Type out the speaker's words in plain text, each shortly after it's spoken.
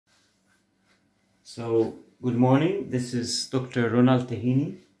So, good morning, this is Dr. Ronald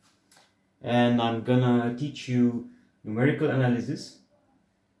Tahini, and I'm gonna teach you numerical analysis.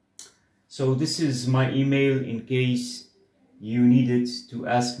 So this is my email in case you needed to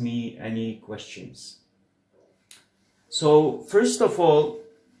ask me any questions. So first of all,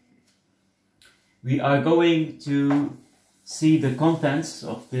 we are going to see the contents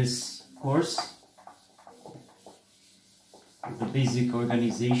of this course, the basic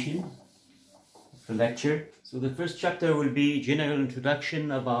organization of the lecture. So the first chapter will be general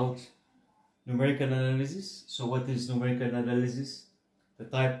introduction about numerical analysis. So what is numerical analysis? The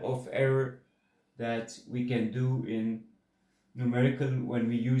type of error that we can do in numerical when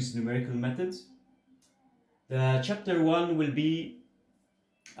we use numerical methods. The chapter 1 will be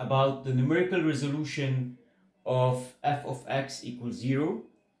about the numerical resolution of f of x equals 0,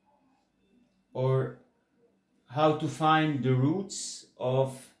 or how to find the roots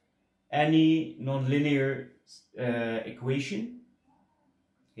of any nonlinear equation.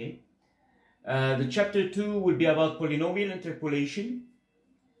 Okay. The chapter 2 will be about polynomial interpolation.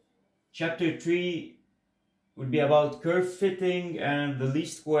 Chapter 3 will be about curve fitting and the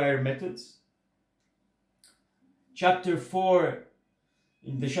least square methods. Chapter 4,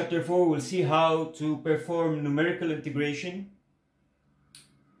 in the chapter 4 we'll see how to perform numerical integration.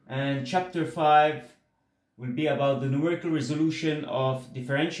 And chapter 5 will be about the numerical resolution of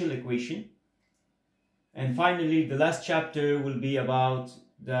differential equation. And finally, the last chapter will be about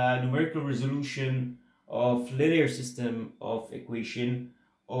the numerical resolution of linear system of equation,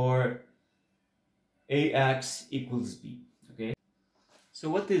 or ax equals b. Okay. So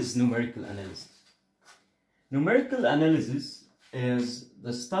what is numerical analysis? Numerical analysis is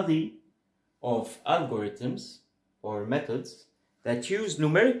the study of algorithms or methods that use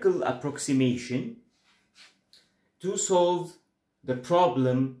numerical approximation to solve the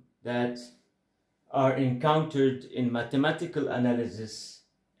problem that are encountered in mathematical analysis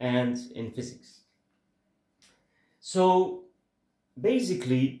and in physics. So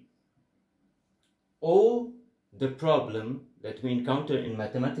basically, all the problem that we encounter in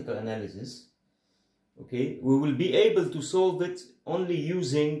mathematical analysis, okay, we will be able to solve it only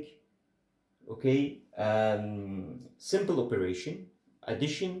using, okay, simple operation,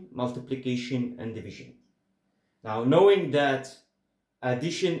 addition, multiplication, and division. Now, knowing that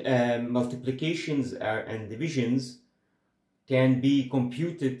addition, multiplications and divisions can be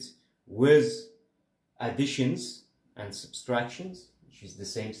computed with additions and subtractions, which is the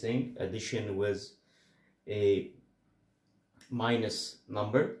same thing, addition with a minus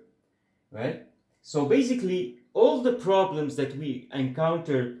number, right? So basically, all the problems that we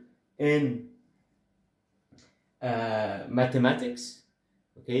encounter in mathematics,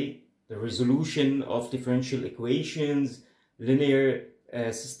 okay, the resolution of differential equations, linear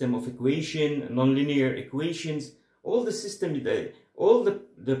system of equation, nonlinear equations, all the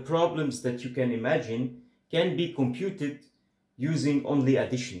problems that you can imagine can be computed using only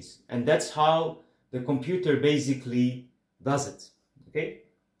additions, and that's how the computer basically does it. Okay,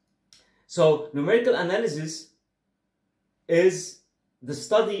 so numerical analysis is the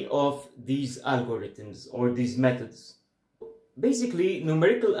study of these algorithms or these methods. Basically,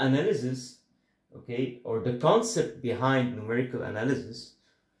 numerical analysis, okay, or the concept behind numerical analysis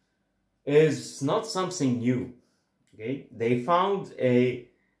is not something new. Okay, they found a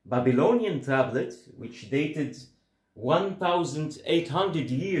Babylonian tablet which dated 1800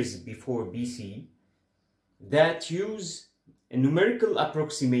 years before BC that use a numerical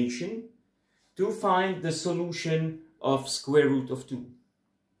approximation to find the solution of square root of 2.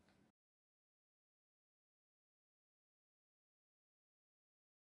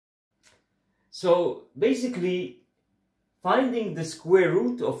 So basically, finding the square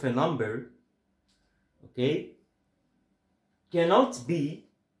root of a number, okay, cannot be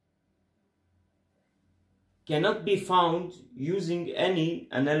found using any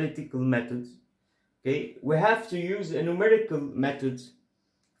analytical method. Okay, we have to use a numerical method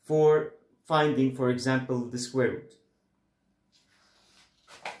for finding, for example, the square root.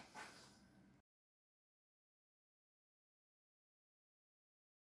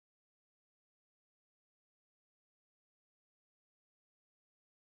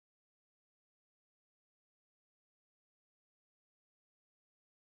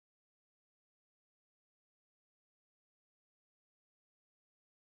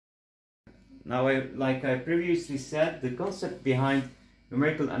 Now, like I previously said, the concept behind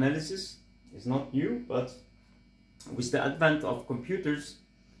numerical analysis is not new, but with the advent of computers,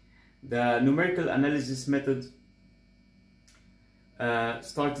 the numerical analysis method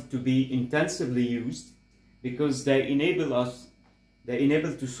started to be intensively used because they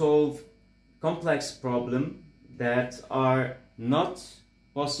enable to solve complex problems that are not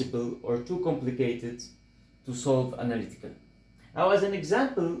possible or too complicated to solve analytically. Now, as an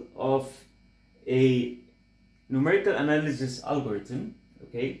example of a numerical analysis algorithm,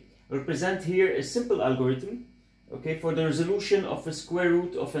 okay, we'll present here a simple algorithm, okay, for the resolution of a square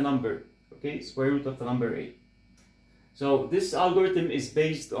root of a number, okay, square root of a number a. So this algorithm is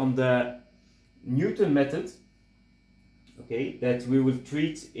based on the Newton method, okay, that we will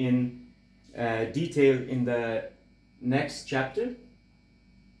treat in detail in the next chapter.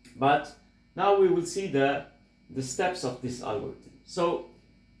 But now we will see the steps of this algorithm. So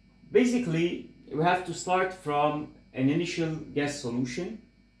basically, we have to start from an initial guess solution.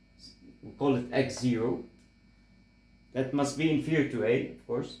 We call it x0. That must be inferior to a, of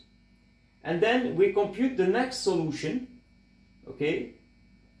course. And then we compute the next solution, okay?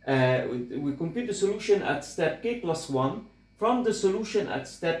 We compute the solution at step k plus 1 from the solution at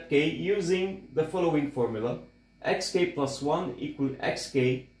step k using the following formula. Xk plus 1 equal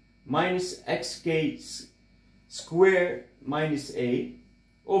xk minus xk square minus a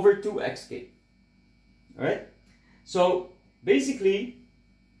over 2xk. Alright? So basically,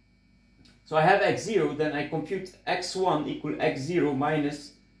 so I have x0, then I compute x1 equal x0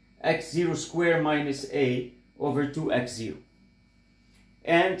 minus x0 square minus a over 2x0.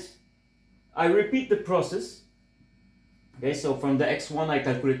 And I repeat the process. Okay, so from the x1 I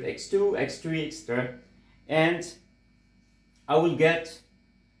calculate x2, x3, etc. And I will get,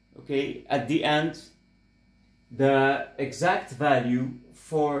 okay, at the end, the exact value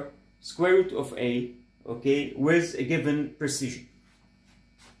for square root of a, okay, with a given precision.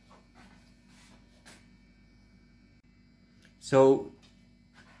 So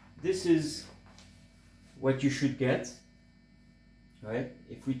this is what you should get, right?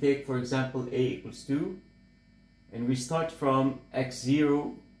 If we take, for example, a equals 2, and we start from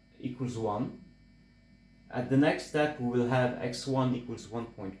x0 equals 1, at the next step we will have x1 equals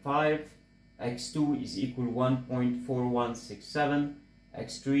 1.5, x2 is equal 1.4167,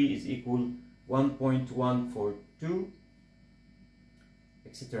 x3 is equal 1.142,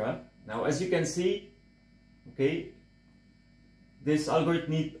 etc. Now, as you can see, okay, this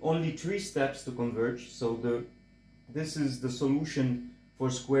algorithm needs only 3 steps to converge. So this is the solution for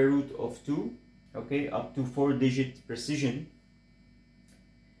square root of 2, okay, up to 4-digit precision.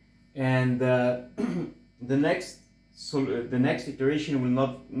 And the next iteration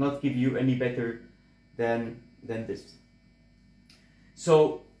will not give you any better than this.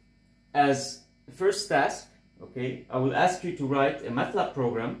 So as first task, okay, I will ask you to write a MATLAB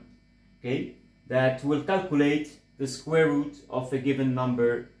program, okay, that will calculate the square root of a given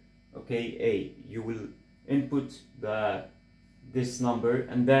number, okay, a. You will input this number,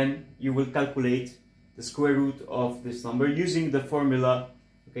 and then you will calculate the square root of this number using the formula,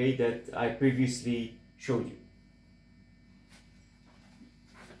 okay, that I previously showed you.